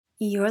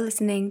You're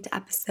listening to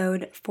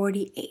episode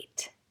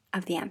 48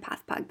 of the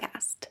Empath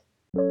Podcast.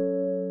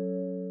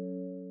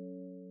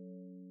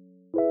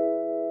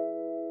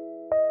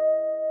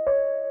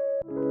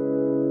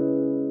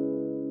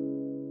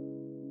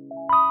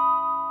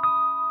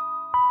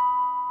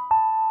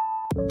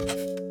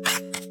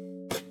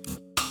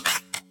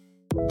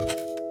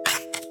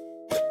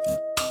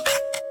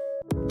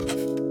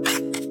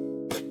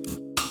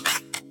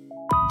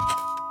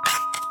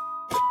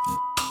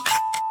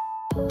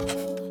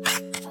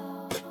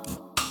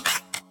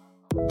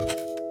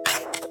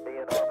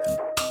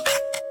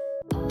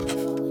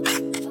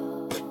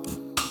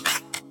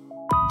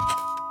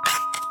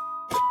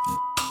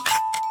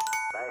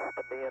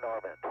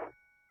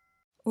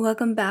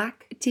 Welcome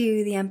back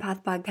to the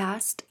Empath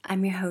Podcast.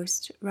 I'm your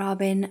host,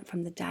 Robin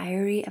from the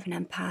Diary of an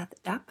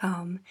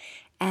Empath.com,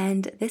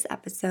 and this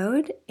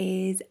episode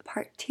is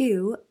part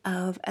 2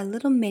 of a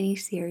little mini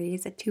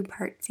series, a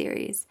 2-part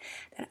series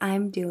that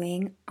I'm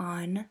doing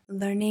on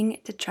learning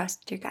to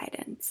trust your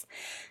guidance.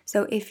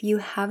 So if you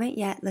haven't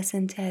yet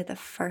listened to the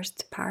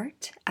first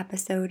part,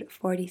 episode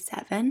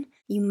 47,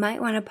 you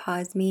might want to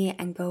pause me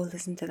and go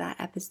listen to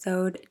that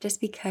episode just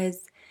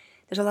because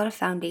there's a lot of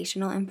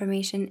foundational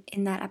information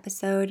in that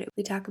episode.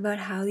 We talk about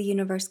how the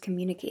universe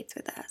communicates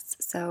with us.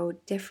 So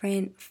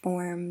different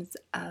forms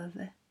of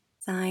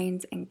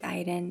signs and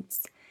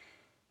guidance,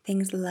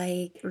 things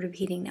like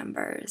repeating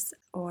numbers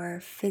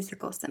or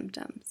physical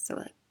symptoms. So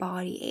like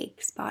body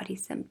aches, body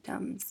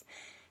symptoms,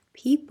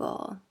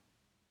 people,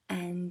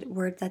 and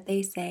words that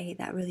they say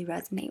that really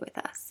resonate with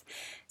us.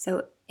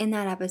 So in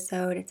that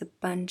episode, it's a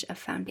bunch of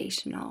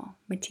foundational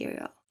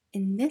material.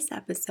 In this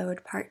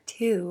episode, part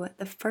 2,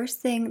 the first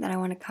thing that I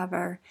want to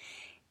cover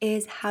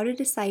is how to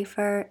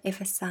decipher if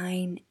a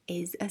sign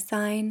is a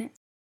sign.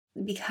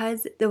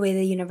 Because the way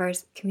the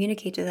universe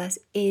communicates with us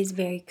is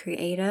very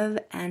creative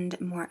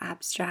and more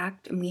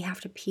abstract, and we have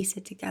to piece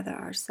it together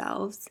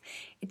ourselves,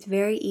 it's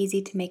very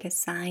easy to make a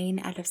sign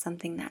out of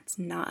something that's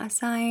not a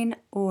sign,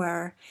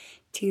 or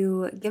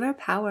to give our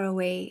power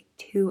away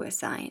to a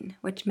sign,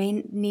 which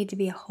may need to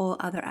be a whole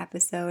other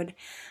episode.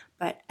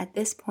 But at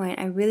this point,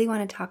 I really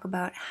want to talk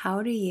about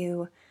how do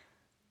you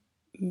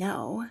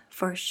know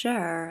for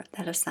sure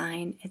that a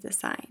sign is a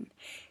sign.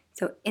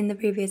 So in the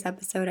previous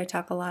episode, I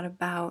talk a lot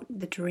about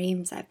the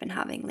dreams I've been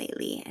having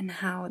lately and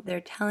how they're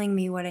telling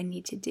me what I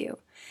need to do.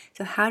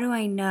 So how do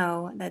I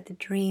know that the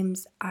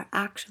dreams are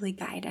actually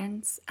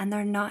guidance and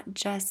they're not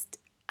just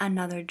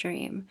another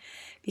dream?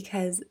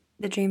 Because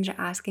the dreams are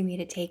asking me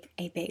to take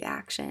a big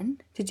action,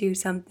 to do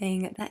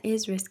something that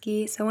is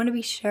risky. So I want to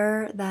be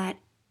sure that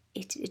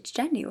it's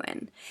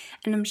genuine.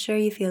 And I'm sure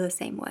you feel the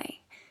same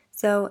way.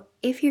 So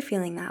if you're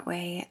feeling that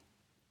way,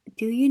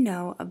 do you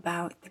know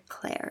about the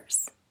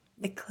clairs?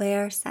 The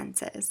clair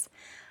senses.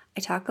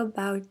 I talk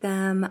about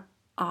them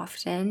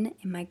often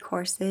in my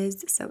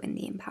courses, so in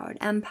the Empowered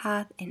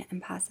Empath, in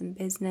Empaths in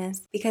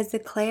Business, because the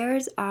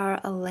clairs are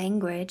a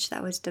language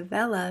that was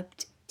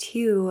developed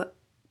to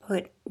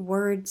put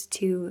words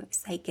to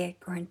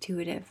psychic or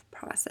intuitive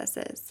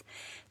processes.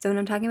 So when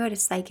I'm talking about a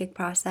psychic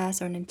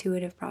process or an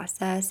intuitive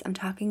process, I'm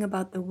talking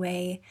about the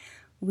way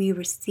we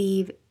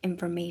receive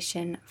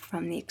information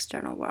from the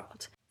external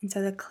world. And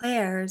so the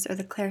clairs or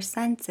the clair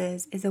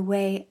senses is a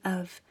way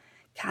of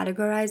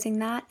categorizing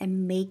that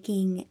and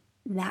making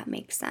that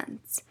make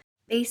sense.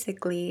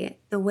 Basically,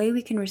 the way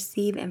we can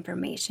receive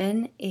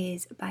information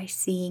is by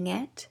seeing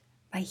it,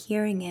 by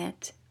hearing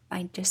it,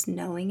 by just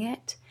knowing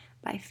it,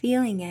 by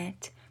feeling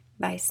it,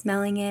 by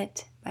smelling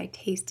it, by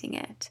tasting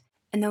it.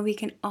 And though we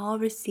can all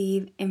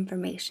receive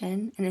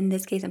information, and in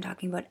this case I'm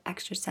talking about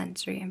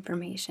extrasensory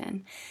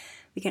information,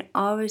 we can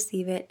all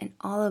receive it in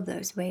all of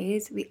those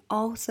ways. We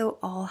also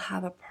all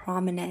have a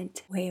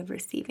prominent way of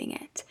receiving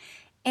it.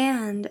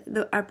 And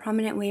our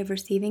prominent way of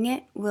receiving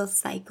it will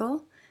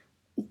cycle.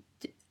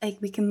 Like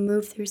we can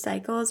move through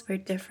cycles where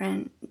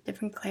different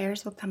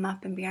clairs will come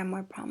up and be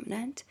more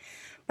prominent.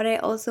 But I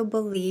also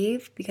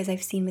believe, because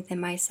I've seen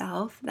within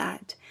myself,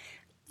 that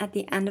at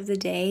the end of the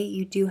day,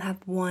 you do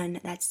have one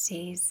that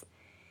stays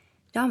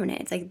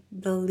dominant. It's like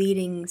the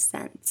leading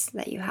sense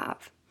that you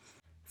have.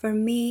 For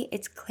me,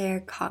 it's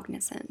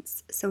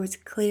claircognizance. So it's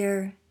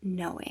clear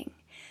knowing.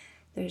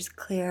 There's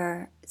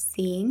clear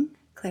seeing,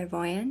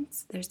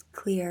 clairvoyance. There's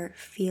clear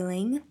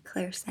feeling,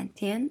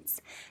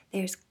 clairsentience.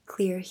 There's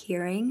clear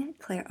hearing,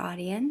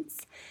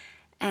 clairaudience.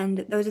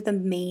 And those are the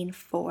main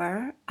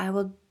 4. I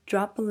will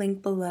drop a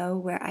link below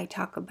where I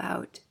talk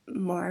about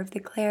more of the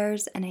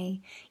clairs, and I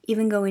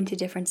even go into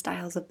different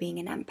styles of being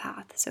an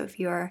empath. So if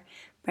you're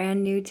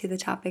brand new to the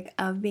topic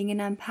of being an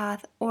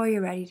empath, or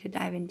you're ready to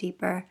dive in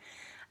deeper,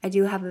 I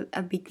do have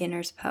a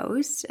beginner's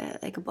post,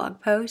 like a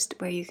blog post,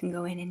 where you can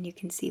go in and you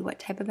can see what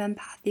type of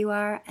empath you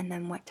are and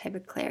then what type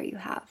of clair you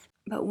have.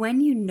 But when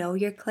you know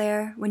your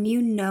clair, when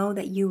you know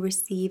that you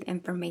receive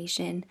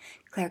information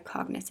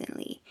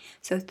claircognizantly,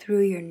 so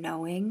through your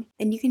knowing,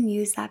 then you can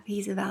use that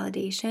piece of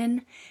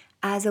validation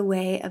as a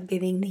way of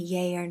giving the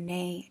yay or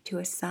nay to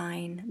a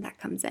sign that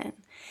comes in.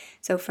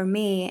 So for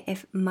me,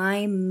 if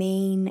my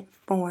main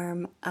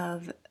form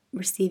of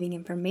receiving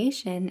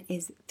information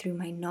is through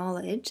my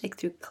knowledge, like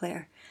through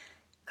clear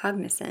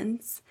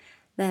cognizance,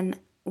 then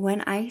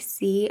when I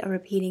see a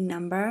repeating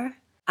number,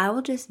 I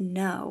will just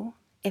know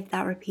if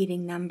that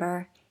repeating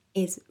number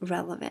is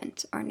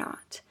relevant or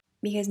not.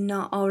 Because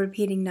not all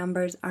repeating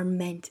numbers are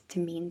meant to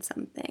mean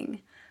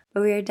something,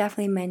 but we are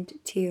definitely meant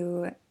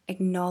to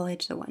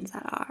acknowledge the ones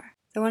that are.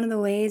 So one of the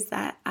ways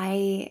that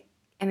I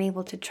am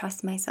able to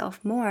trust myself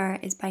more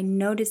is by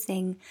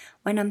noticing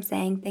when I'm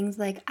saying things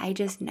like, I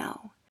just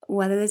know.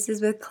 Whether this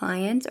is with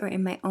clients or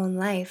in my own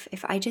life,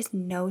 if I just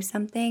know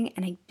something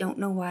and I don't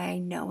know why I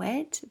know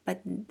it,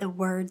 but the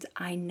words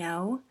I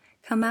know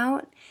come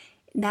out,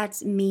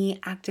 that's me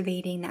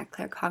activating that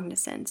clear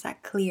cognizance,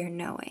 that clear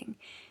knowing.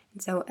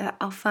 And so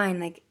I'll find,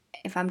 like,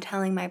 if I'm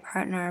telling my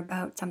partner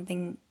about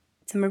something,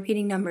 some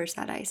repeating numbers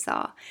that I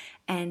saw,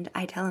 and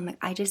I tell him,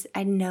 like,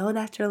 I know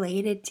that's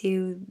related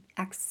to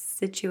X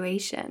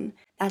situation.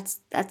 That's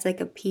like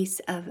a piece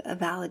of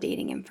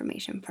validating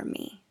information for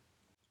me.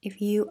 If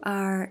you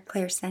are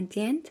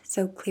clairsentient,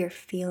 so clear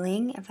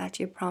feeling, if that's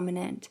your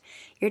prominent,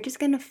 you're just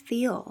going to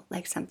feel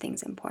like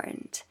something's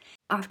important.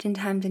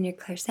 Oftentimes when your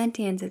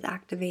clairsentience is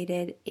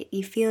activated,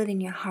 you feel it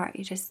in your heart.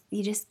 You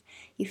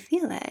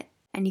feel it.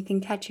 And you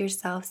can catch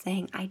yourself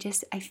saying, I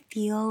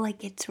feel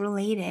like it's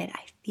related.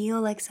 I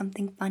feel like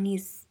something funny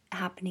is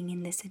happening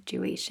in this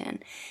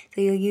situation. So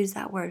you'll use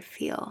that word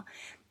feel.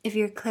 If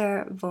you're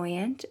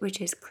clairvoyant,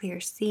 which is clear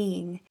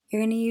seeing,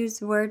 you're going to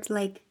use words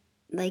like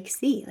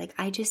see, like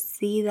I just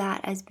see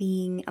that as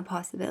being a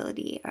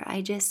possibility, or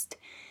I just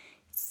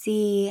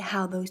see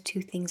how those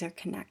two things are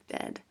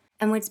connected.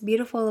 And what's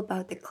beautiful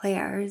about the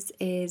clairs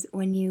is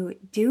when you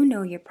do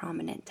know your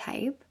prominent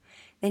type,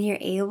 then you're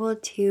able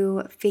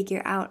to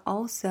figure out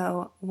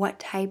also what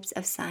types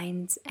of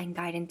signs and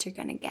guidance you're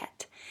going to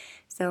get.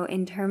 So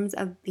in terms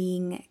of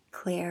being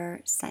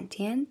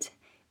clairsentient,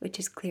 which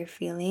is clear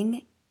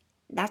feeling,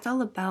 that's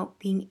all about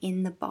being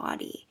in the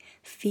body,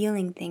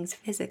 feeling things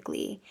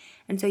physically.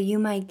 And so you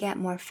might get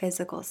more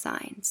physical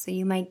signs. So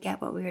you might get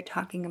what we were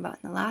talking about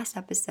in the last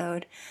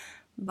episode,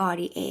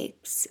 body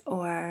aches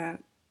or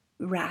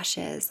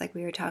rashes like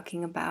we were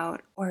talking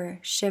about, or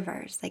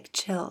shivers, like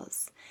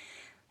chills.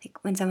 Like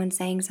when someone's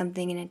saying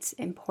something and it's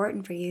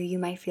important for you, you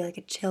might feel like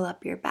a chill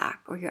up your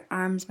back, or your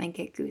arms might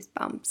get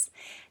goosebumps.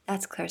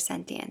 That's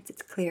clairsentience,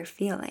 it's clear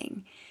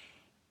feeling.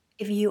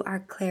 If you are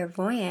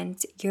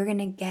clairvoyant, you're going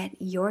to get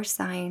your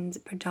signs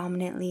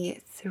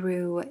predominantly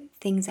through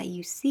things that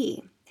you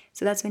see.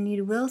 So that's when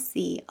you will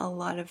see a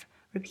lot of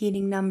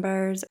repeating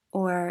numbers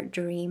or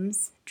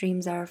dreams.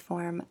 Dreams are a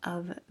form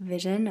of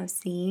vision, of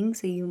seeing,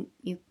 so you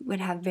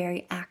would have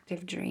very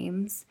active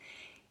dreams.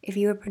 If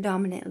you are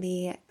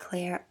predominantly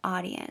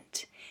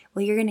clairaudient,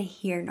 well, you're going to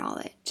hear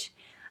knowledge.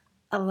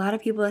 A lot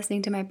of people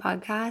listening to my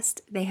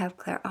podcast, they have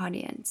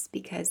clairaudience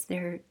because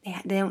they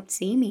don't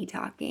see me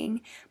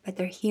talking, but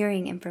they're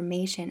hearing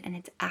information and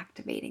it's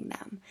activating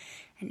them.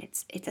 And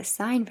it's a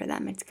sign for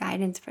them, it's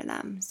guidance for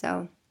them.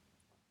 So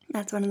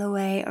that's one of the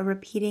way, or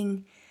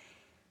repeating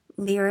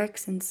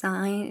lyrics in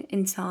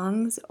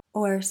songs,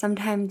 or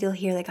sometimes you'll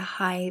hear like a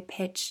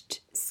high-pitched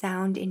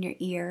sound in your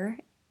ear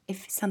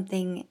if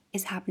something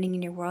is happening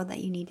in your world that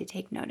you need to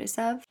take notice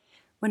of.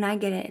 When I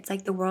get it, it's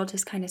like the world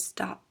just kind of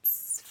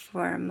stops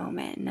for a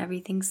moment and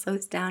everything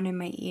slows down in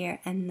my ear,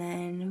 and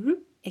then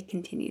whoop, it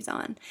continues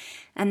on.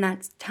 And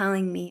that's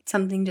telling me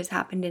something just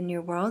happened in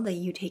your world that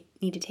you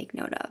need to take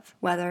note of.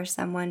 Whether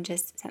someone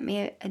just sent me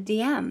a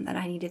DM that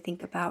I need to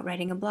think about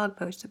writing a blog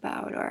post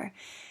about, or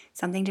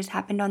something just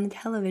happened on the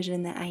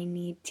television that I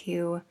need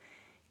to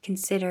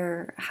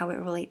consider how it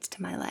relates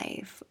to my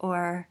life,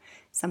 or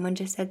someone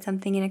just said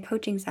something in a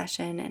coaching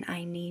session and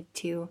I need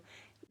to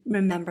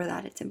remember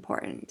that it's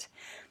important.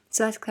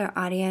 So that's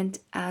clairaudient.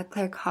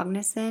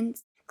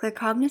 Claircognizance.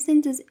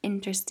 Claircognizance is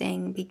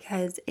interesting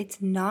because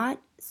it's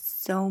not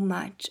so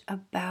much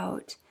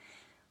about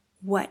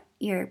what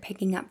you're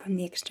picking up from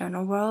the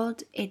external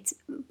world, it's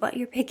what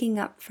you're picking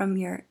up from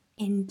your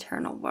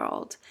internal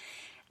world.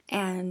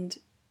 And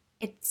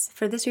it's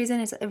for this reason,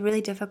 it's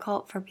really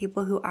difficult for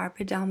people who are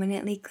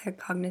predominantly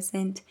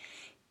claircognizant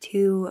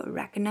to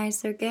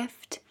recognize their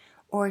gift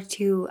or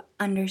to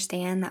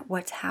understand that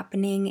what's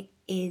happening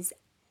is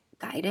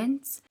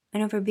guidance. I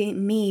know for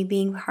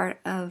being part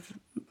of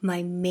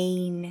my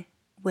main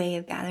way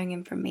of gathering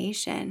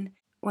information,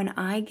 when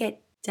I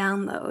get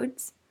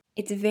downloads,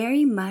 it's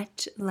very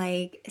much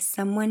like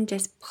someone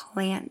just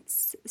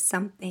plants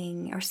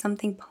something, or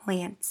something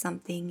plants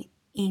something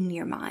in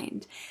your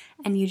mind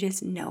and you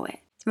just know it.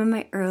 Some of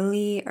my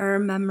earlier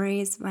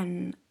memories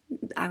when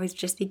I was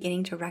just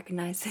beginning to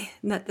recognize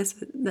that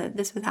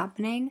this was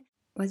happening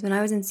was when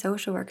I was in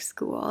social work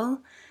school.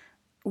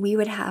 We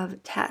would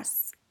have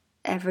tests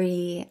I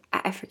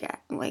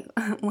forget, like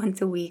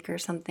once a week or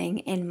something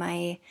in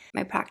my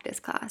practice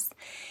class.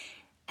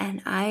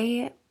 And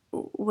I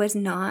was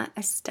not a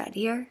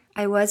studier.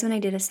 I was when I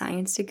did a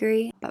science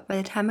degree, but by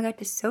the time I got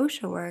to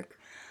social work,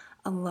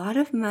 a lot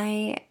of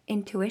my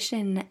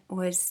intuition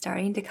was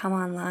starting to come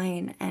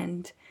online,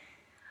 and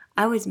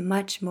I was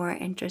much more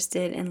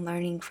interested in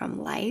learning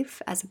from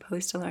life as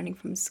opposed to learning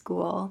from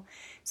school.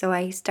 So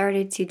I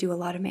started to do a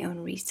lot of my own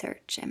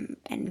research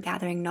and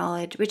gathering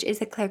knowledge, which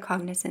is a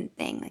claircognizant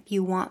thing. Like,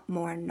 you want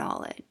more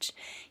knowledge.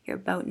 You're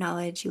about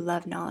knowledge, you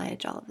love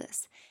knowledge, all of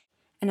this.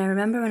 And I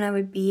remember when I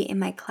would be in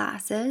my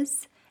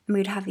classes and we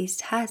would have these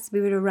tests,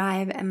 we would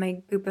arrive and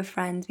my group of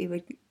friends, we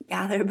would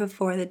gather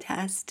before the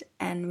test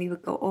and we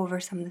would go over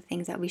some of the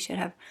things that we should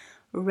have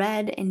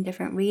read in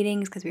different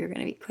readings because we were going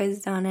to be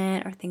quizzed on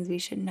it, or things we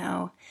should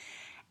know.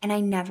 And I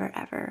never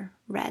ever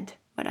read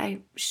what I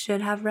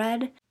should have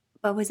read.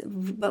 But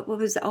what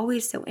was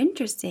always so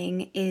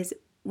interesting is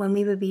when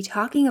we would be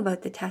talking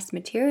about the test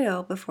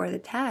material before the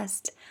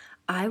test,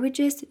 I would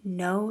just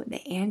know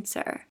the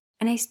answer.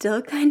 And I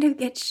still kind of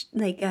get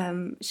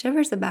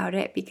shivers about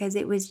it because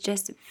it was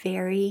just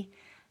very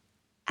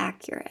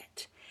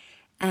accurate.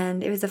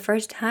 And it was the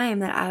first time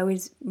that I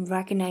was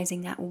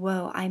recognizing that,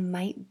 whoa, I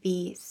might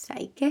be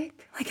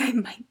psychic. Like, I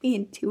might be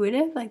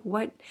intuitive. Like,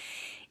 what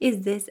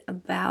is this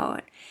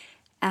about?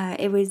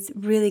 It was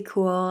really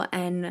cool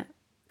and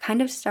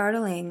kind of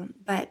startling,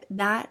 but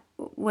that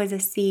was a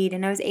seed.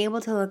 And I was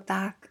able to look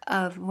back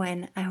of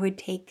when I would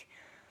take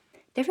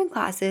different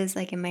classes,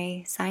 like in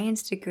my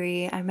science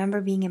degree. I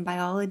remember being in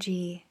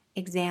biology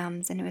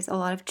exams and it was a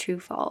lot of true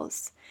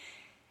false.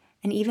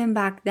 And even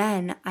back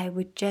then, I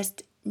would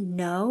just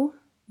know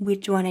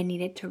which one I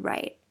needed to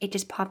write. It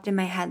just popped in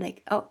my head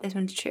like, oh, this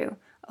one's true.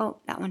 Oh,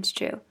 that one's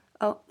true.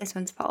 Oh, this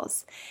one's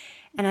false.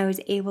 And I was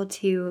able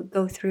to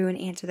go through and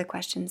answer the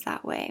questions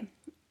that way.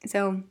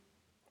 So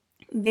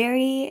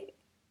very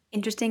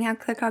interesting how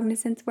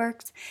claircognizance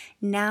works.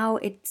 Now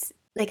it's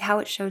like how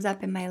it shows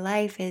up in my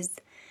life is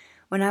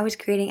when I was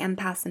creating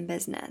Empaths in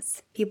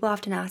Business. People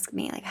often ask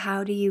me, like,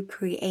 how do you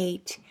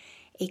create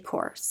a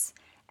course?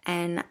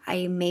 And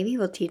I maybe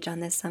will teach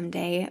on this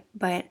someday,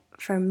 but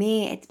for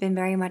me, it's been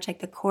very much like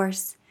the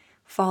course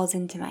falls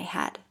into my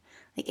head.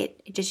 Like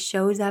it just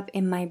shows up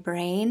in my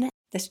brain,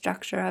 the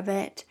structure of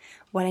it,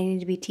 what I need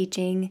to be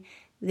teaching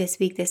this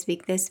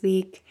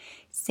week.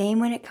 Same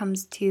when it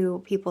comes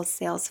to people's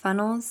sales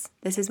funnels.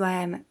 This is why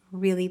I'm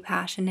really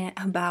passionate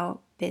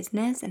about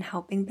business and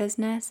helping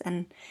business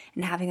and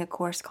having a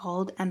course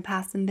called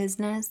Empaths in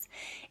Business,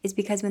 is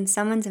because when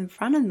someone's in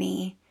front of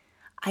me,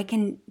 I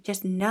can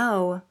just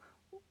know,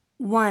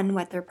 one,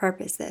 what their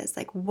purpose is,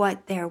 like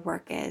what their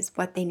work is,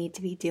 what they need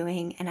to be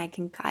doing, and I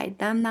can guide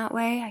them that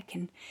way. I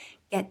can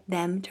get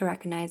them to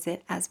recognize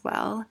it as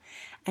well.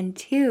 And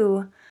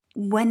two,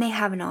 when they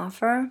have an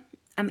offer,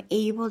 I'm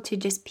able to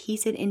just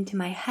piece it into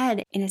my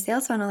head in a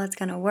sales funnel that's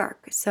going to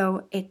work.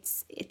 So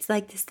it's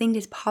like this thing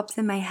just pops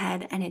in my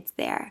head and it's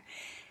there.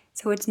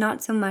 So it's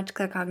not so much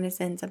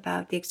claircognizance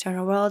about the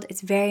external world.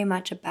 It's very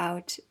much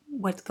about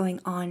what's going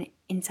on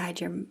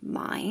inside your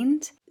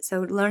mind.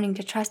 So learning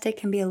to trust it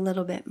can be a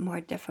little bit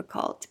more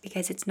difficult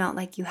because it's not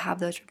like you have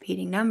those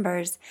repeating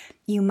numbers.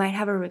 You might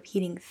have a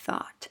repeating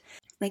thought,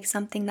 like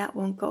something that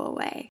won't go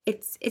away.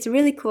 It's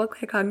really cool,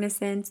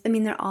 claircognizance. I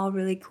mean, they're all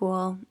really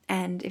cool.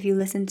 And if you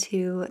listen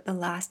to the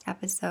last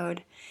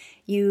episode,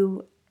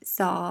 you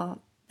saw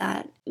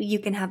that you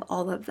can have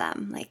all of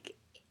them. Like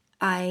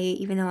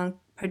even though I'm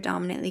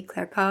predominantly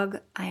claircog,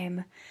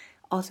 I'm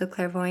also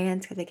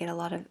clairvoyant because I get a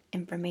lot of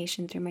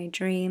information through my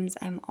dreams.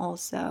 I'm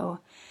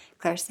also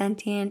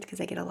clairsentient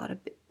because I get a lot of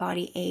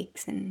body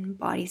aches and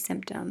body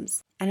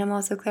symptoms. And I'm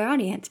also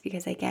clairaudient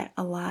because I get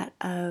a lot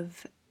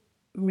of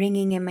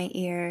ringing in my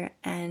ear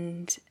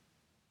and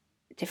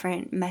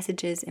different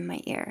messages in my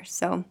ear.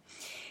 So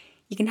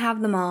you can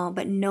have them all,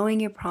 but knowing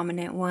your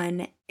prominent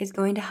one is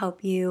going to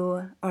help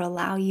you or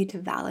allow you to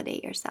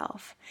validate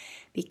yourself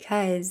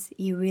because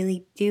you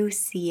really do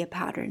see a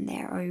pattern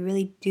there, or you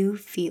really do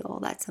feel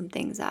that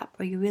something's up,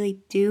 or you really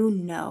do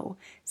know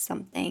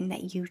something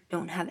that you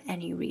don't have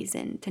any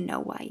reason to know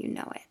why you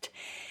know it.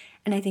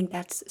 And I think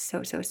that's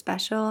so, so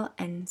special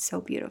and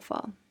so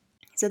beautiful.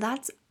 So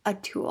that's a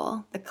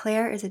tool. The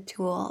clair is a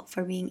tool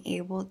for being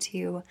able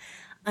to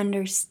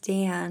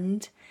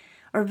understand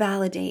or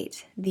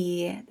validate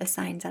the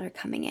signs that are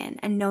coming in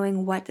and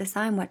knowing what's a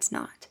sign, what's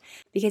not.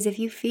 Because if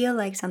you feel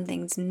like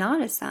something's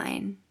not a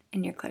sign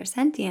and you're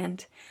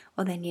clairsentient,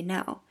 well, then you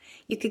know.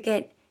 You could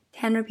get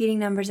 10 repeating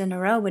numbers in a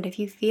row, but if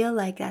you feel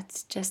like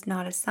that's just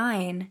not a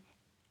sign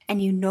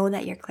and you know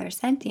that you're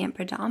clairsentient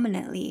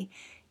predominantly,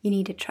 you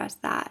need to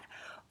trust that.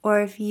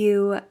 Or if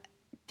you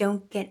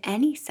don't get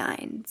any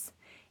signs,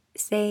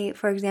 say,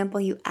 for example,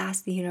 you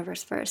ask the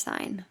universe for a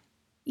sign.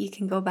 You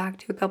can go back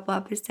to a couple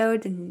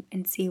episodes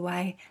and see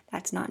why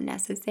that's not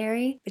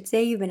necessary. But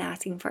say you've been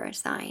asking for a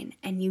sign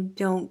and you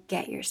don't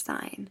get your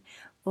sign.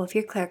 Well, if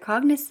you're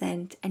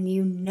claircognizant and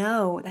you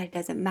know that it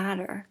doesn't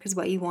matter because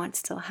what you want's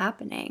still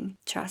happening,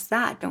 trust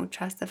that. Don't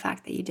trust the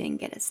fact that you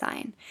didn't get a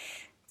sign.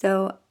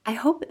 So I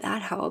hope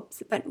that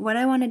helps. But what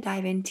I want to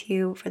dive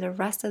into for the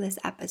rest of this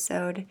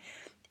episode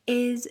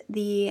is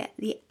the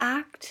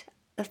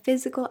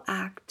physical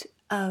act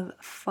of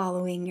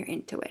following your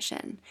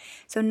intuition.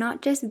 So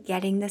not just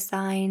getting the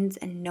signs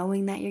and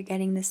knowing that you're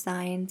getting the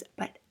signs,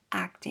 but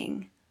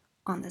acting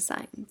on the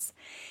signs.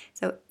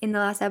 So, in the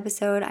last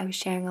episode, I was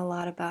sharing a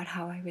lot about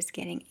how I was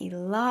getting a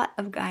lot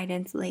of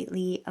guidance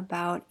lately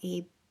about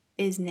a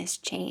business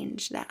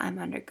change that I'm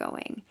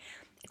undergoing.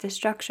 It's a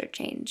structure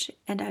change,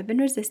 and I've been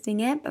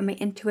resisting it, but my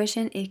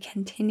intuition, it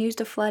continues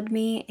to flood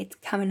me. It's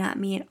coming at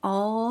me in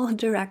all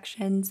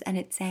directions, and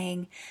it's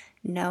saying,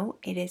 no,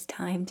 it is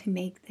time to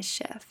make the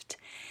shift.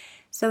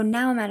 So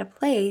now I'm at a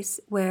place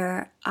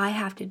where I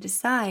have to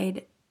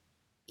decide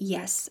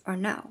yes or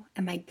no.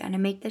 Am I gonna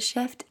make the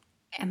shift?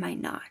 Am I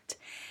not?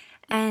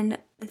 And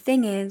the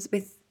thing is,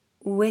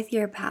 with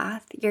your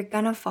path, you're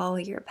gonna follow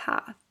your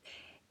path.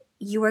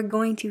 You are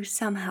going to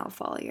somehow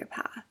follow your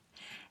path.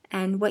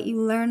 And what you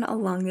learn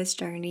along this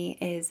journey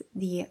is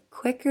the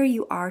quicker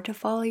you are to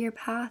follow your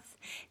path,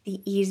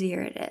 the easier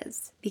it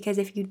is. Because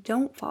if you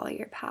don't follow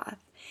your path,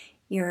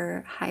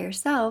 your higher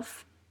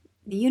self,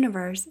 the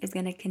universe, is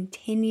going to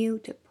continue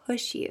to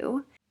push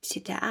you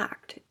to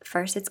act.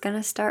 First, it's going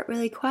to start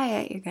really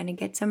quiet. You're going to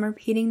get some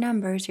repeating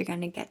numbers. You're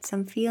going to get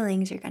some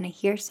feelings. You're going to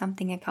hear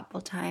something a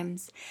couple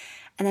times.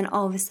 And then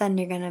all of a sudden,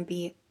 you're going to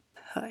be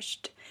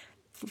pushed.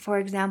 For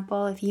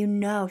example, if you're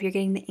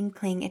getting the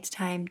inkling it's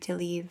time to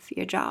leave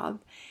your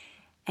job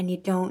and you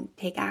don't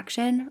take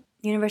action,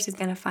 the universe is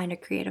going to find a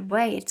creative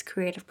way. It's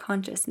creative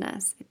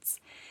consciousness.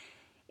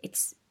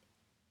 It's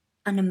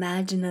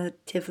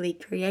unimaginatively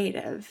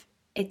creative.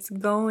 It's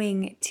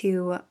going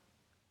to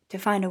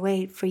find a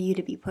way for you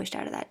to be pushed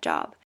out of that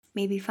job.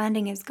 Maybe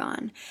funding is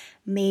gone.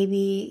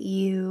 Maybe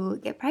you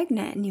get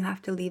pregnant and you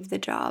have to leave the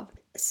job.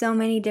 So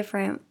many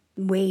different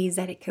ways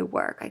that it could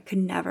work. I could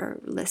never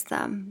list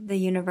them. The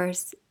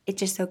universe, it's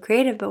just so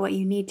creative, but what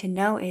you need to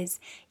know is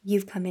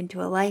you've come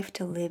into a life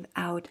to live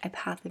out a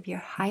path of your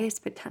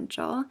highest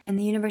potential, and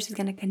the universe is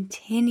going to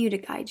continue to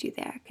guide you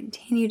there,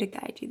 continue to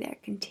guide you there,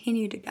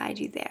 continue to guide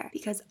you there,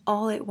 because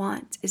all it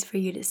wants is for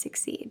you to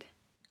succeed.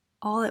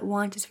 All it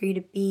wants is for you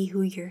to be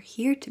who you're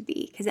here to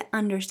be, because it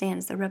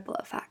understands the ripple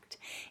effect.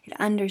 It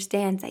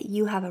understands that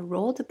you have a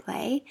role to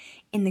play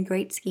in the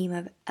great scheme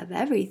of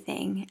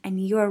everything,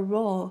 and your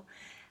role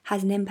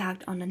has an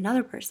impact on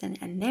another person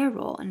and their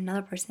role, and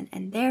another person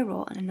and their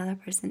role, and another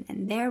person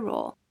and their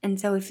role. And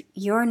so if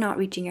you're not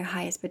reaching your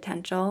highest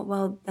potential,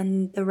 well,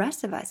 then the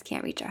rest of us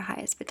can't reach our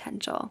highest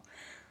potential.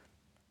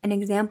 An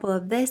example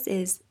of this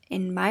is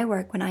in my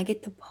work, when I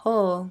get the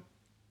pull,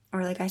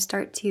 or like I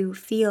start to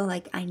feel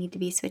like I need to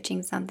be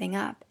switching something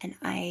up and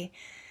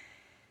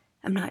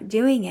I'm not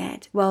doing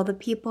it. Well, the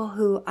people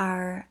who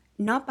are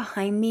not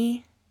behind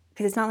me,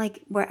 because it's not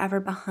like we're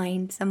ever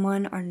behind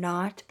someone or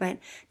not, but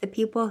the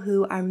people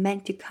who are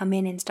meant to come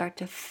in and start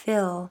to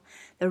fill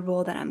the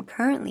role that I'm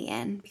currently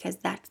in, because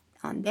that's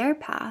on their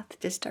path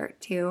to start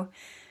to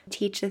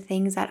teach the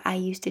things that I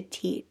used to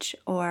teach.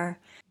 Or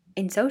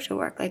in social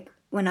work, like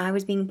when I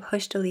was being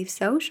pushed to leave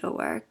social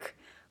work,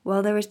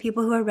 well, there was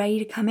people who were ready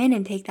to come in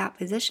and take that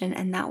position,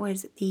 and that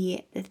was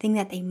the thing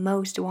that they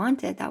most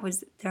wanted. That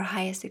was their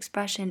highest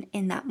expression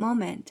in that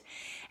moment,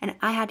 and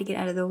I had to get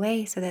out of the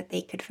way so that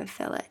they could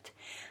fulfill it.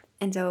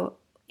 And so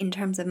in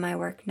terms of my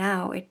work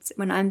now, it's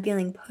when I'm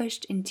feeling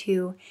pushed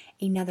into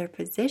another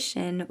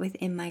position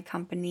within my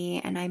company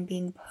and I'm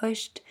being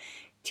pushed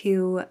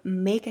to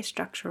make a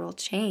structural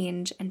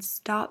change and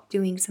stop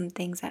doing some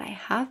things that I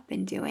have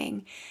been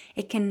doing,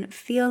 it can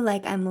feel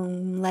like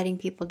I'm letting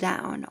people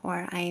down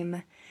or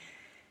I'm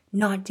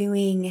not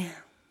doing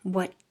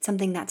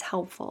something that's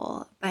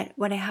helpful. But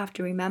what I have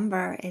to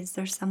remember is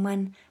there's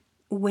someone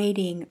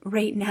waiting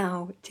right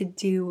now to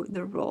do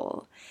the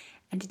role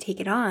and to take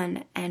it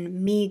on,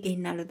 and me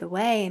getting out of the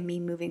way and me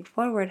moving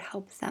forward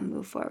helps them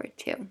move forward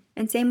too.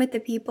 And same with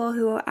the people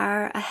who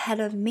are ahead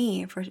of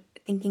me, for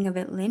thinking of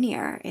it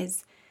linear,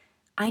 is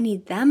I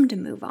need them to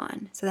move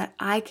on so that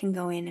I can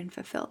go in and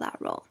fulfill that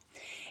role.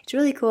 It's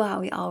really cool how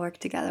we all work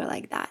together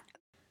like that.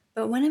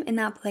 But when I'm in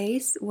that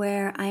place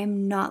where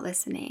I'm not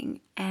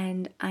listening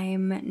and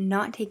I'm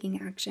not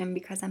taking action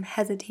because I'm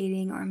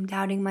hesitating or I'm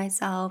doubting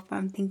myself or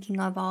I'm thinking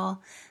of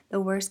all the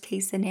worst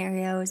case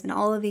scenarios and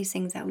all of these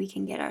things that we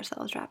can get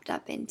ourselves wrapped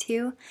up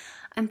into,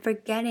 I'm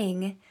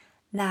forgetting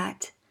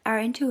that our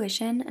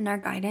intuition and our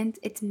guidance,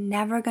 it's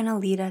never going to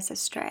lead us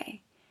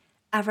astray.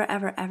 Ever,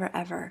 ever, ever,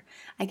 ever.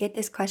 I get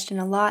this question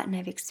a lot, and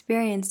I've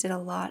experienced it a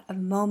lot of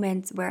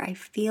moments where I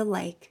feel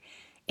like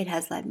it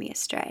has led me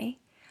astray,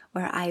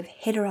 where I've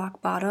hit a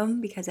rock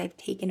bottom because I've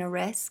taken a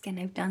risk and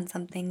I've done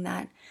something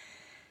that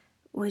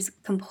was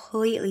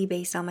completely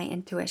based on my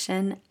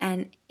intuition.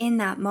 And in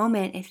that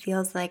moment, it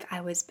feels like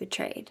I was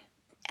betrayed.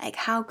 Like,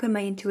 how could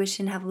my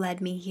intuition have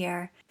led me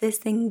here? This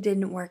thing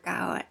didn't work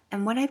out.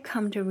 And what I've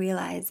come to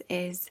realize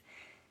is,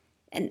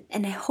 and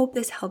I hope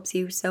this helps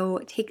you,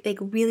 so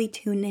really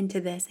tune into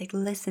this,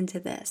 listen to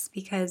this,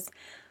 because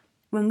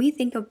when we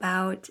think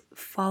about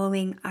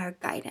following our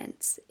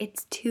guidance,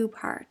 it's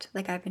two-part,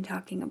 like I've been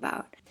talking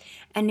about.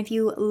 And if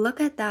you look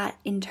at that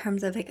in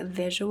terms of a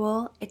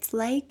visual, it's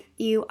like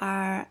you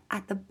are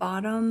at the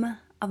bottom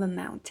of a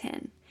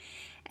mountain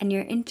and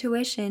your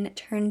intuition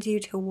turns you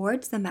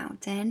towards the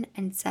mountain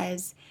and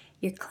says,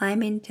 You're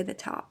climbing to the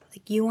top.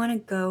 Like you want to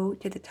go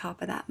to the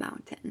top of that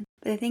mountain.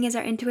 But the thing is,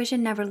 our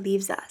intuition never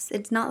leaves us.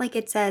 It's not like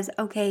it says,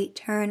 okay,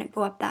 turn,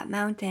 go up that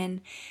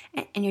mountain,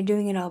 and you're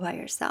doing it all by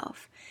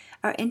yourself.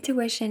 Our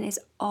intuition is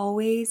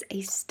always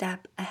a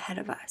step ahead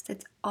of us.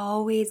 It's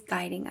always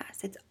guiding us.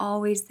 It's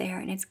always there,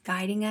 and it's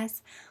guiding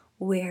us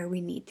where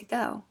we need to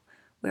go,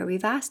 where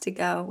we've asked to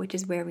go, which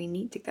is where we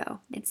need to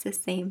go. It's the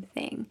same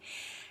thing.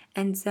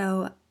 And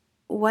so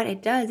what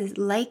it does is,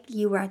 like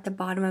you were at the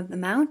bottom of the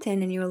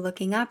mountain and you were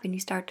looking up and you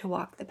start to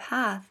walk the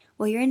path.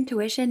 Well, your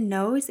intuition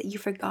knows that you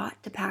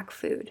forgot to pack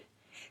food.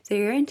 So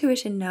your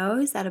intuition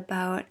knows that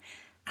about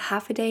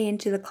half a day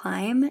into the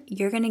climb,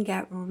 you're going to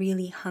get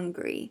really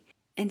hungry.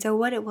 And so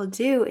what it will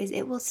do is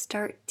it will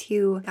start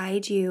to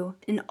guide you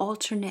an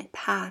alternate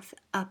path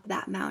up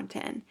that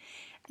mountain.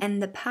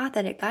 And the path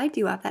that it guides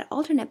you up, that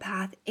alternate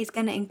path, is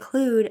going to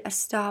include a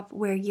stop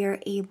where you're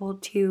able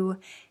to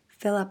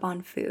fill up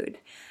on food.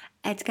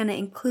 It's going to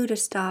include a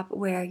stop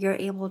where you're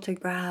able to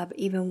grab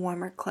even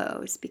warmer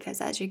clothes, because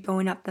as you're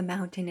going up the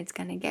mountain, it's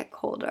going to get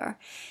colder.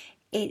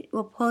 It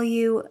will pull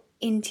you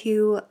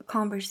into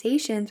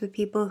conversations with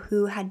people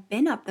who had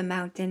been up the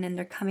mountain and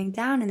they're coming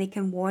down, and they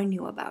can warn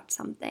you about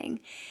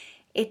something.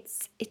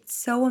 It's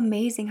so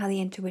amazing how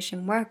the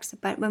intuition works.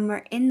 But when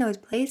we're in those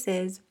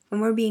places, when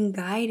we're being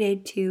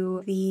guided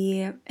to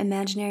the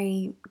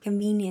imaginary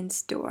convenience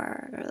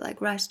store or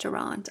like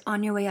restaurant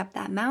on your way up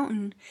that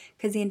mountain,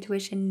 because the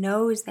intuition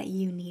knows that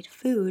you need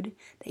food,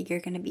 that you're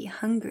going to be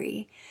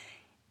hungry,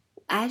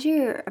 as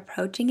you're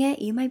approaching it,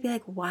 you might be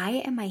like,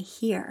 why am I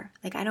here?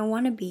 Like, I don't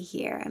want to be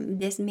here. And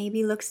this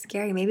maybe looks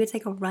scary. Maybe it's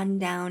like a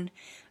rundown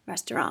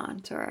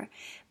restaurant, or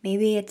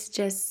maybe it's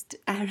just,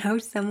 I don't know,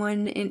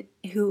 someone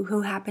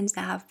who happens to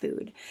have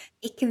food.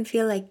 It can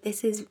feel like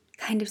this is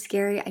kind of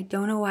scary. I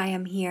don't know why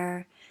I'm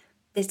here.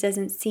 This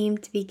doesn't seem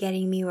to be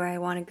getting me where I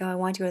want to go. I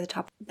want to go to the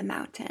top of the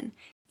mountain.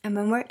 And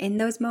when we're in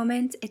those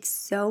moments, it's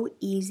so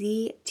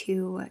easy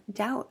to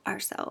doubt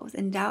ourselves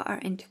and doubt our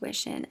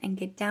intuition and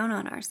get down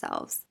on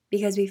ourselves,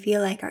 because we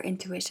feel like our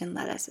intuition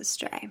led us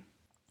astray.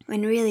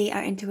 When really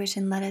our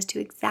intuition led us to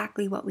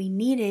exactly what we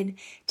needed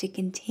to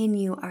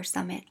continue our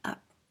summit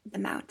up the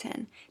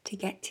mountain, to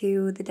get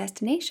to the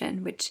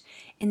destination, which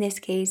in this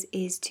case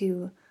is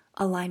to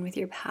align with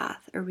your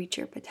path or reach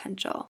your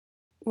potential.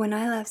 When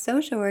I left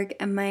social work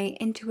and my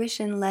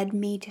intuition led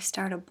me to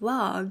start a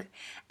blog,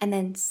 and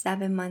then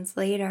 7 months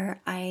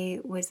later, I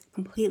was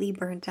completely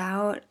burnt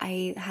out.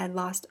 I had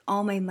lost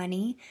all my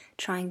money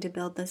trying to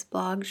build this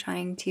blog,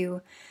 trying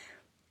to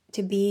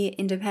be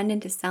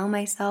independent, to sell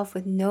myself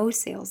with no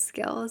sales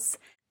skills.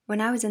 When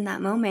I was in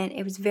that moment,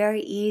 it was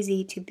very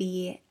easy to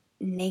be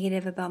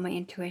negative about my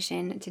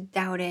intuition, to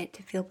doubt it,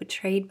 to feel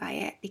betrayed by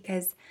it,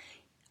 because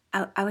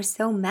I was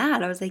so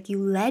mad. I was like, you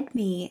led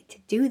me to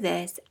do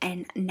this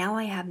and now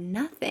I have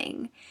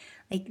nothing.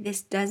 Like,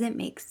 this doesn't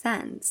make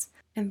sense.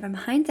 And from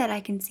hindsight,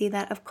 I can see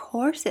that of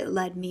course it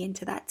led me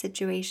into that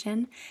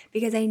situation,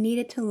 because I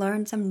needed to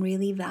learn some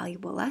really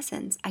valuable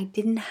lessons. I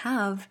didn't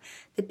have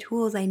the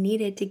tools I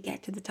needed to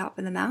get to the top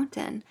of the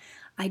mountain.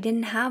 I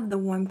didn't have the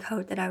warm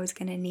coat that I was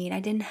going to need.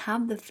 I didn't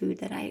have the food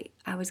that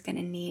I was going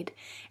to need.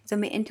 So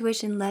my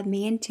intuition led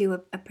me into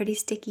a pretty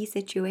sticky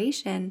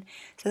situation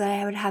so that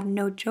I would have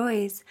no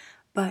choice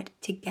but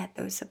to get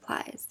those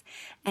supplies.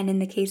 And in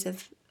the case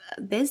of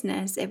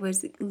business, it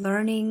was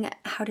learning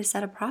how to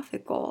set a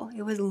profit goal.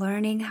 It was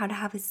learning how to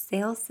have a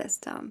sales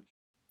system.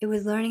 It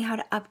was learning how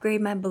to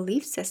upgrade my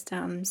belief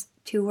systems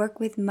to work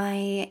with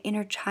my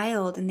inner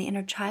child and the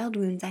inner child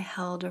wounds I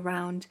held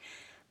around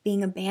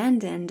being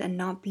abandoned and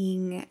not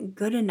being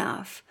good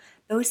enough.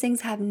 Those things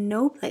have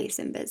no place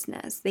in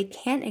business. They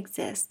can't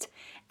exist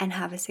and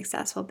have a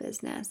successful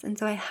business. And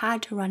so I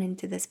had to run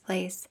into this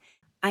place.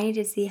 I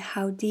needed to see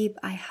how deep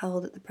I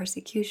held the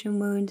persecution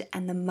wound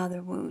and the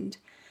mother wound.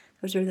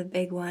 Those are the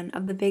big one.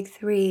 Of the big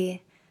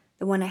three,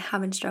 the one I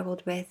haven't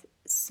struggled with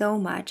so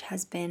much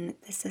has been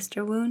the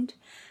sister wound.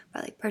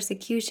 But like,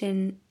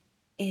 persecution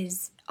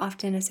is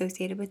often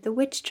associated with the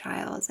witch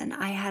trials, and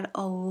I had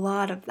a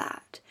lot of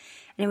that.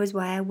 And it was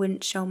why I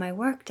wouldn't show my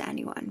work to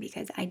anyone,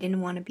 because I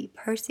didn't want to be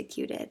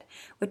persecuted,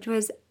 which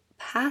was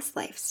past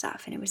life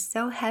stuff, and it was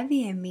so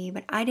heavy in me,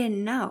 but I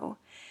didn't know.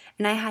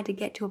 And I had to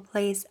get to a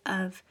place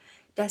of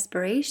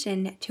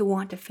desperation to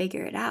want to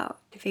figure it out,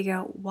 to figure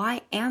out,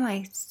 why am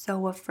I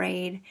so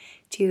afraid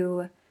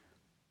to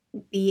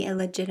be a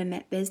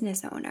legitimate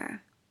business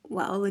owner?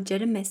 Well,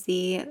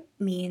 legitimacy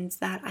means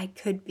that I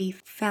could be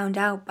found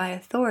out by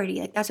authority.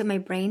 Like, that's what my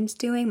brain's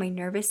doing, my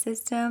nervous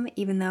system,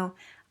 even though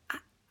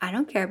I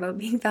don't care about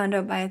being found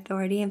out by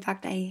authority. In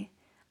fact, I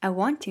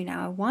want to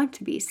now. I want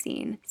to be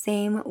seen.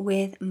 Same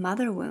with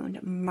mother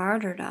wound,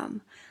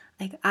 martyrdom.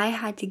 Like, I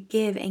had to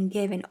give and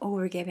give and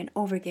overgive and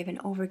overgive and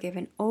overgive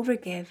and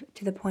overgive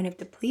to the point of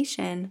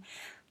depletion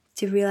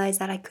to realize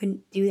that I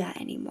couldn't do that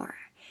anymore.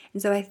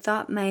 And so I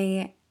thought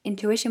my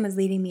intuition was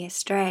leading me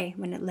astray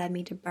when it led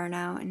me to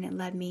burnout, and it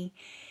led me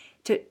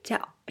to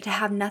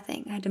have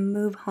nothing. I had to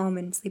move home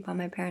and sleep on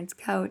my parents'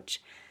 couch.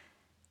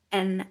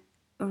 And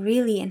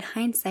really, in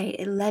hindsight,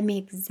 it led me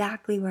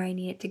exactly where I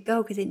needed to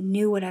go because it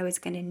knew what I was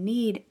going to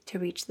need to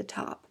reach the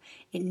top.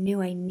 It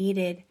knew I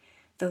needed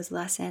those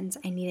lessons.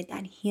 I needed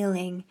that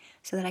healing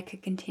so that I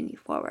could continue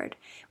forward,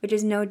 which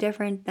is no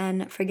different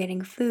than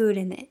forgetting food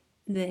and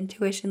the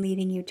intuition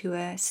leading you to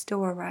a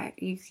store where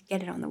you could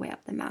get it on the way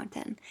up the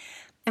mountain.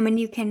 And when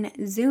you can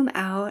zoom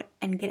out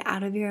and get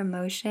out of your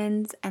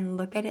emotions and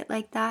look at it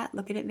like that,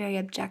 look at it very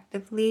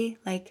objectively,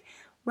 like,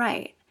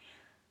 right,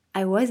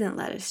 I wasn't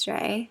led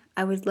astray.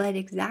 I was led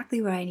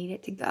exactly where I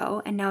needed to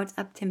go. And now it's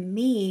up to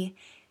me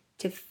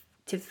to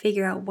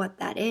figure out what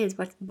that is.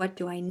 What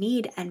do I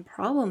need and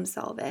problem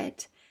solve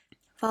it.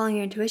 Following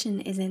your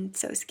intuition isn't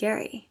so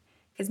scary.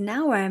 Because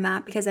now where I'm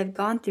at, because I've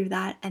gone through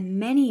that and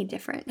many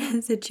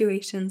different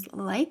situations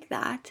like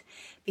that,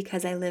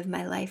 because I live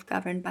my life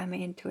governed by my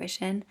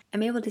intuition,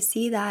 I'm able to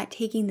see that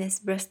taking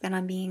this risk that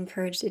I'm being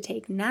encouraged to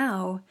take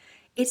now,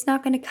 it's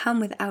not going to come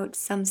without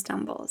some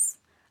stumbles.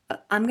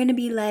 I'm going to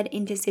be led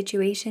into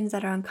situations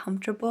that are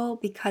uncomfortable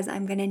because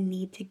I'm going to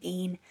need to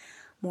gain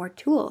more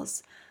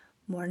tools,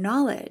 more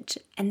knowledge,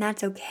 and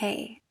that's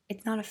okay.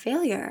 It's not a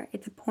failure,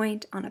 it's a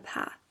point on a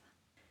path.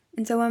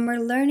 And so when we're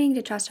learning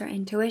to trust our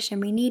intuition,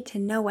 we need to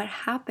know what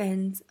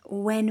happens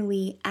when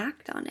we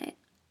act on it.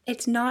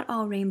 It's not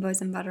all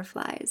rainbows and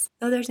butterflies.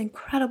 Though there's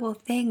incredible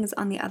things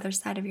on the other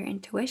side of your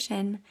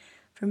intuition,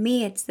 for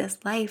me it's this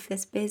life,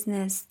 this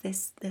business,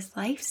 this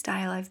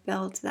lifestyle I've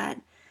built that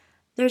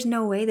there's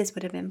no way this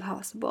would have been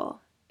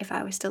possible if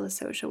I was still a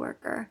social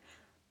worker.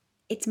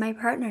 It's my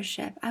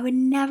partnership. I would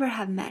never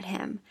have met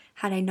him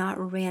had I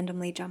not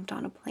randomly jumped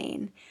on a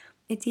plane.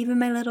 It's even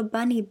my little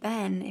bunny,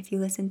 Ben, if you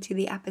listen to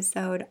the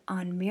episode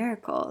on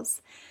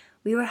miracles.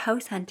 We were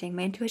house hunting.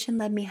 My intuition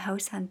led me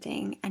house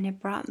hunting, and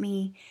it brought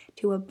me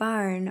to a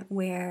barn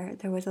where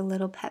there was a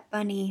little pet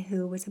bunny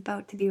who was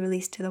about to be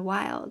released to the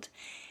wild.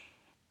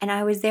 And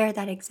I was there at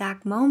that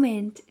exact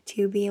moment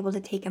to be able to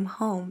take him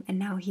home. And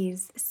now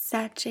he's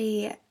such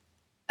a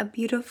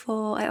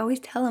beautiful, I always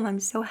tell him I'm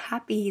so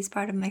happy he's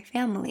part of my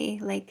family.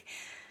 Like,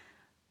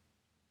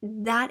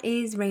 that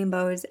is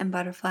rainbows and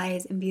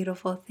butterflies and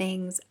beautiful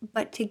things.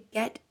 But to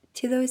get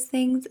to those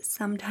things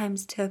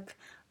sometimes took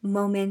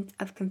moments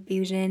of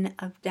confusion,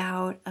 of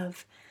doubt,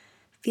 of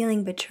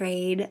feeling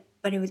betrayed.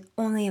 But it was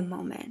only a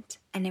moment.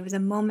 And it was a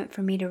moment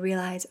for me to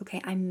realize,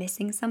 okay, I'm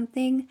missing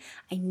something.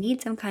 I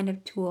need some kind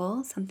of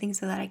tool, something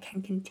so that I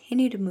can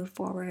continue to move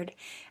forward.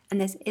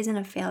 And this isn't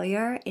a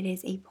failure. It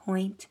is a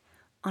point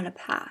on a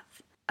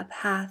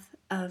path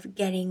of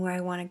getting where I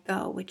want to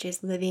go, which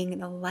is living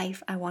the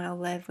life I want to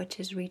live, which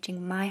is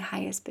reaching my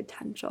highest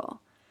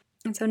potential.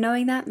 And so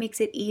knowing that makes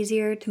it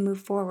easier to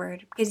move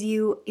forward because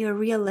you're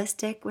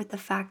realistic with the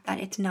fact that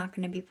it's not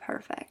going to be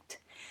perfect.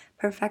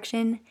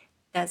 Perfection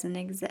doesn't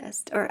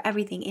exist, or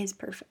everything is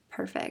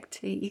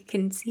perfect. You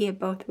can see it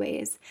both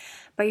ways,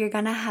 but you're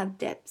gonna have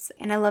dips.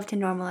 And I love to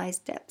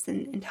normalize dips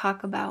and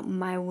talk about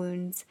my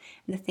wounds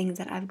and the things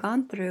that I've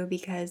gone through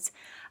because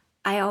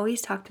I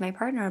always talk to my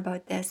partner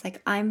about this.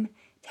 Like, I'm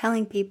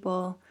telling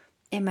people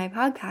in my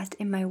podcast,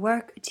 in my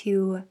work,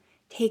 to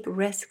take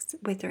risks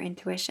with their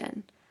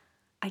intuition.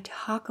 I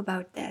talk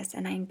about this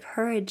and I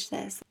encourage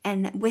this.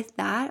 And with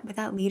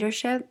that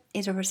leadership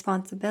is a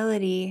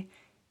responsibility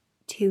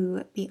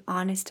to be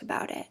honest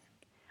about it.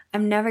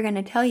 I'm never going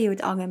to tell you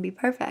it's all going to be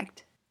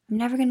perfect. I'm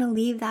never going to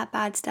leave that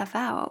bad stuff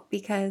out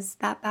because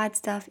that bad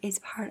stuff is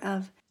part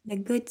of the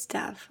good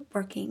stuff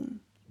working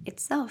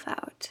itself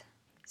out.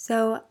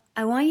 So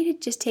I want you to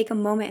just take a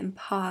moment and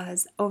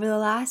pause. Over the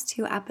last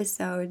 2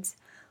 episodes,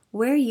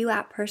 where are you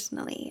at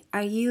personally?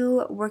 Are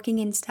you working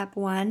in step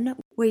 1,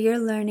 where you're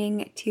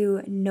learning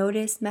to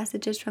notice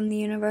messages from the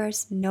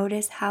universe,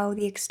 notice how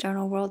the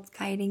external world's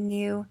guiding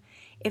you?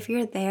 If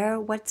you're there,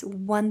 what's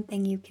one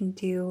thing you can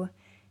do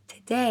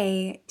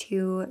today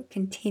to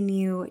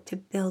continue to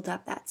build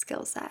up that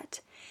skill set?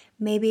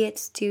 Maybe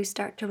it's to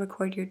start to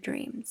record your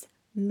dreams.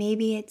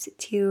 Maybe it's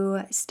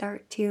to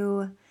start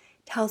to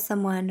tell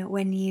someone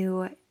when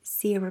you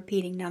see a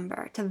repeating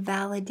number, to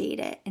validate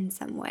it in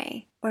some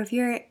way. Or if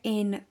you're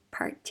in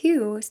part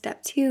 2,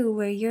 step 2,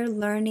 where you're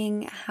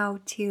learning how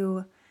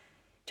to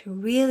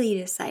really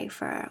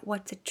decipher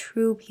what's a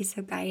true piece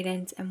of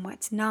guidance and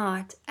what's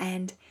not,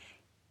 and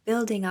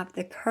building up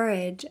the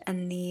courage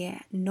and the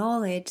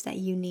knowledge that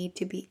you need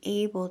to be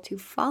able to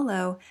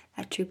follow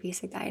that true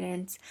piece of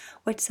guidance,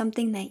 what's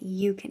something that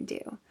you can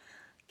do?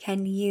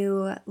 Can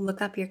you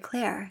look up your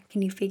Claire?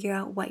 Can you figure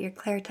out what your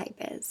Claire type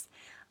is?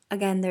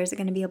 Again, there's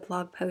going to be a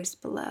blog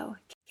post below.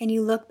 Can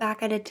you look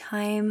back at a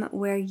time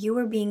where you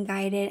were being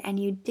guided and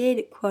you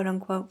did quote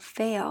unquote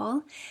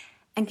fail?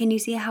 And can you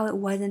see how it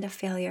wasn't a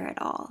failure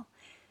at all?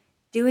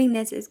 Doing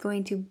this is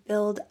going to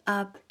build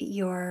up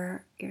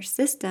your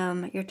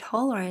system, your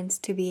tolerance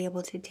to be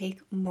able to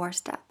take more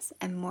steps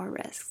and more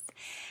risks.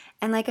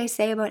 And like I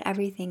say about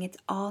everything, it's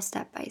all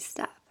step by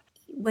step.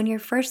 When you're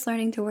first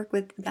learning to work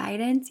with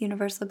guidance,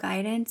 universal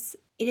guidance,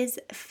 it is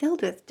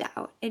filled with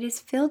doubt. It is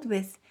filled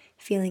with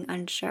feeling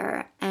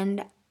unsure.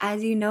 And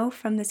as you know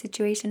from the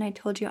situation I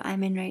told you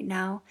I'm in right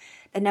now,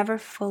 that never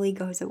fully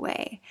goes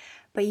away.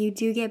 But you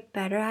do get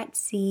better at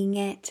seeing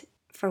it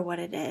for what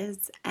it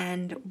is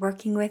and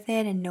working with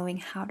it and knowing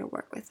how to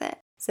work with it.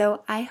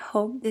 So I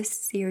hope this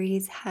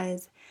series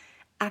has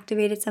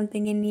activated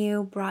something in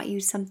you, brought you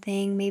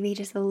something, maybe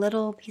just a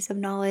little piece of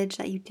knowledge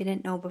that you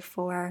didn't know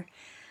before.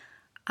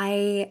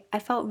 I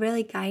felt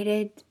really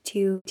guided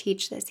to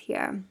teach this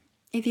here.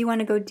 If you want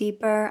to go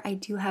deeper, I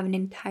do have an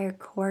entire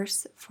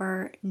course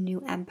for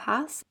new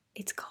empaths.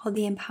 It's called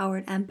the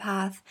Empowered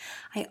Empath.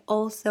 I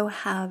also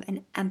have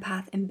an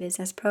Empath in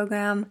Business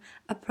program,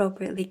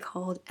 appropriately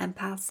called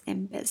Empaths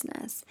in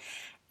Business.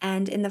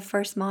 And in the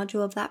first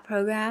module of that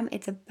program,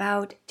 it's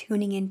about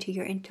tuning into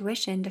your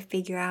intuition to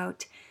figure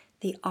out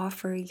the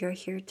offer you're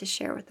here to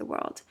share with the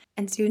world.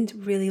 And students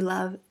really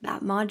love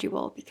that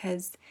module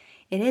because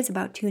it is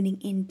about tuning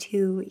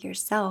into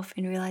yourself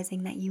and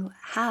realizing that you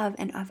have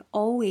and have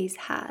always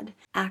had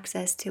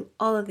access to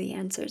all of the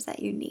answers that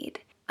you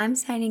need. I'm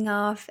signing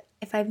off.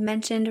 If I've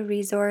mentioned a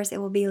resource, it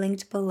will be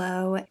linked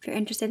below. If you're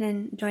interested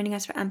in joining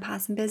us for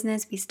Empaths in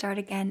Business, we start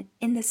again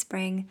in the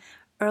spring.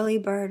 Early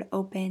bird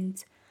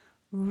opens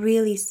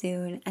really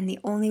soon, and the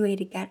only way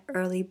to get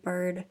early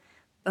bird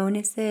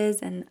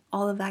bonuses and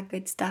all of that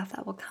good stuff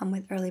that will come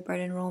with early bird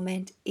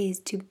enrollment is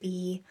to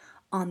be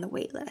on the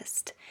wait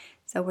list.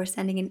 So we're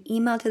sending an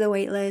email to the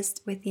wait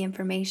list with the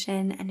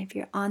information, and if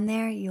you're on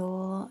there,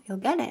 you'll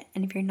get it.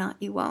 And if you're not,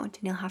 you won't,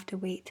 and you'll have to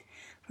wait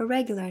for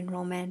regular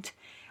enrollment.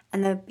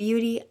 And the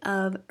beauty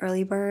of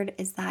early bird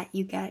is that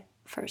you get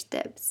first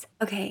dibs.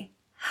 Okay,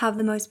 have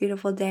the most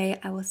beautiful day.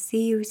 I will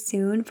see you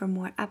soon for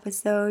more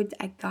episodes.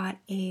 I got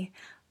a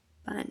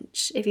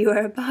bunch. If you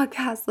are a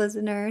podcast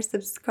listener,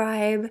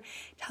 subscribe,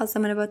 tell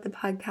someone about the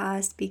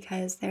podcast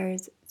because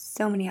there's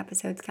so many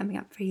episodes coming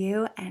up for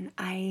you and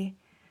I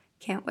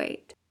can't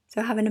wait.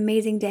 So have an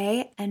amazing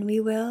day and we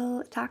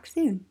will talk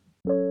soon.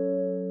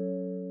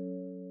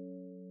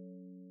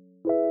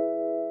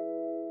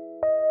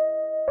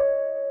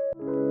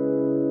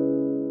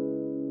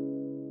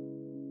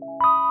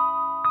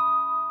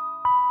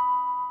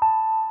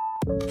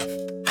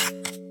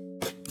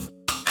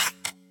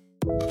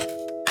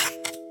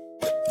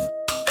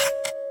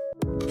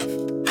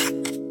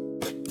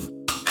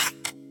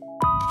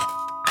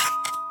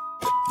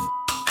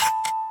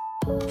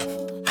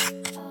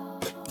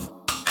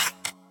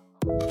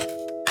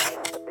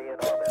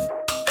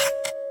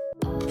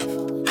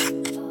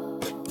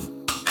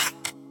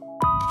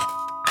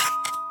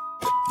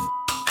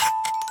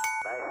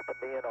 Nice to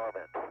be in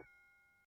orbit.